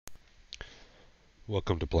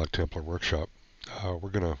Welcome to Black Templar Workshop. We're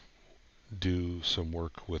going to do some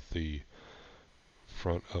work with the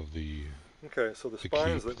front of the So the keep.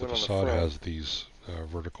 spines that The went on the facade front, has these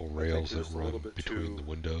vertical I think rails are that just a little run bit between the too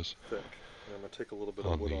windows thick. And I'm going to take a little bit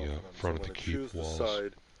of on wood the off of them. So front I'm of the going to keep choose the walls.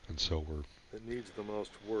 side And so we're that needs the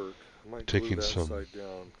most work. I might glue taking that some side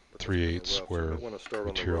down, but that's kind 3/8 of rough. So I square might want to start on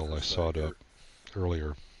the material rougher I side sawed up here.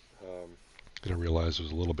 earlier. And I realized it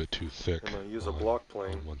was a little bit too thick I'm going to use a block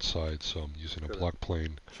plane. on one side, so I'm using a Got block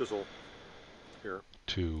plane chisel here.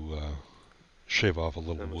 to shave off a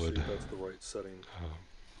little And we'll wood see if that's the right setting.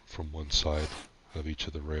 from one side of each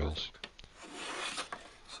of the rails. Perfect.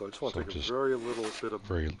 So I just want to take a very little bit of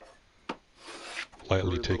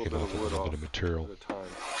lightly taking off a little bit of material at a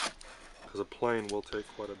time, because a plane will take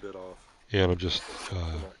quite a bit off. And I'm just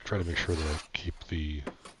trying to make sure that I keep the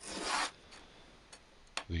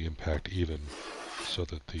impact even, so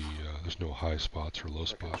that there's no high spots or low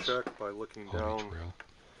spots I can check by looking on down each rail.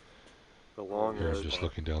 the long Here edge. I'm just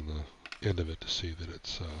looking down the end of it to see that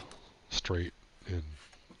it's straight and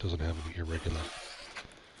doesn't have any irregular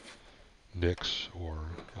nicks or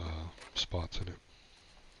spots in it.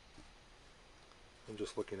 I'm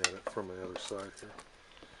just looking at it from the other side here.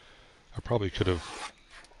 I probably could have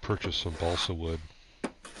purchased some balsa wood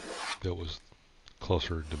that was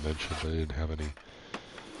closer in dimension, but I didn't have any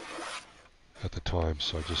at the time,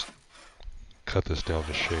 so I just cut this down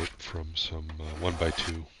to shape from some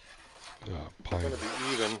 1x2 pine. It's going to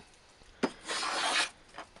be even.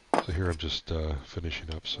 So here I'm just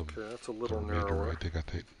finishing up some that's a little remainder. narrower. I think I've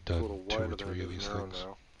done 2 or 3 of these things.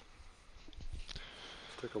 Now.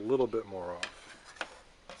 Let's take a little bit more off.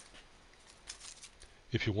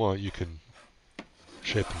 If you want, you can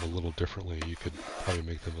shape them a little differently. You could probably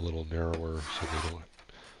make them a little narrower so they don't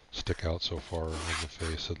stick out so far on the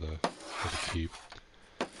face of the keep.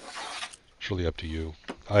 It's really up to you.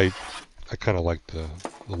 I kind of like the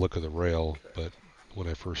look of the rail, but when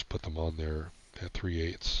I first put them on there at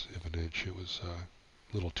 3/8 of an inch, it was a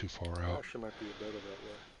little too far out. Actually, might be better that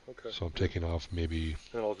way. Okay. So I'm taking off maybe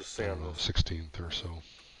and I'll just sand a 1/16 or so.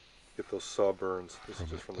 Get those saw burns.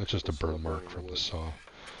 That's just a burn mark from the saw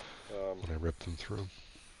when I ripped them through.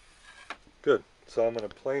 Good. So I'm going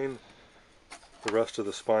to plane the rest of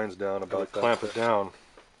the spines down about clamp it down.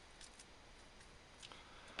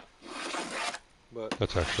 But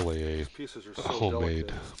that's actually a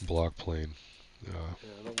homemade block plane. Yeah,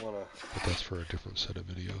 I don't want to. But that's for a different set of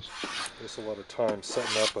videos. Waste a lot of time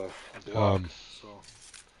setting up a block. So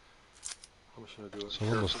I'm just going to do it. So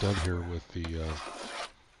I'm almost done here with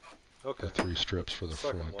the 3 strips for the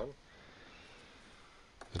front. One.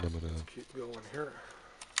 And I'm going to keep going here.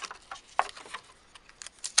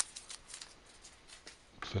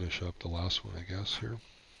 Finish up the last one, I guess, here.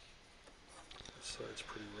 This side's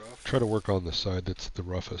pretty rough. Try to work on the side that's the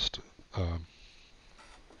roughest,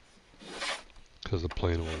 because the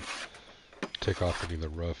plane will take off any of the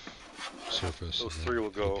rough surface. Those 3 will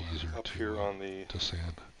go up here on to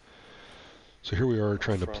sand. So here we are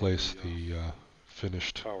trying to place the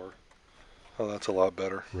finished tower. Oh, that's a lot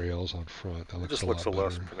better. Rails on front. That looks a lot better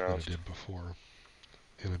than it did before.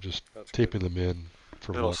 And I'm just taping them in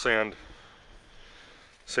for It'll sand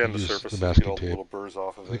the surface. The masking tape. Little burrs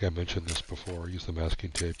off of I think I mentioned this before. Use the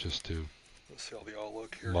masking tape just to see how they all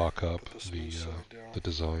look here. Mock up the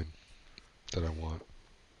design that I want.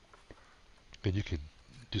 And you can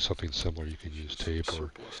do something similar. You can use tape,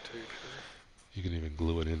 or you can even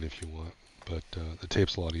glue it in if you want. But the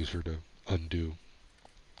tape's a lot easier to undo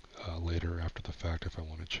later after the fact if I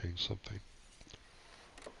want to change something.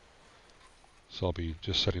 So I'll be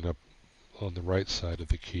just setting up on the right side of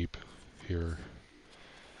the keep here.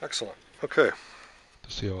 Excellent. Okay.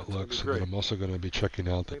 To see how it looks. And then I'm also going to be checking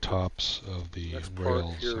out the tops of the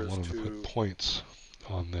rails. I wanted to put points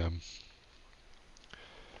on them.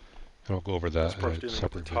 And I'll go over that in a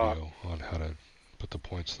separate video on how to put the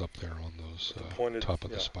points up there on those top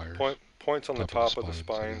of the spires. Points on the top of the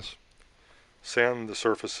spines. Sand the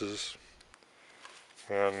surfaces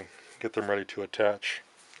and get them ready to attach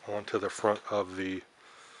onto the front of the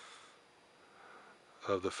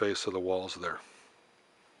face of the walls there.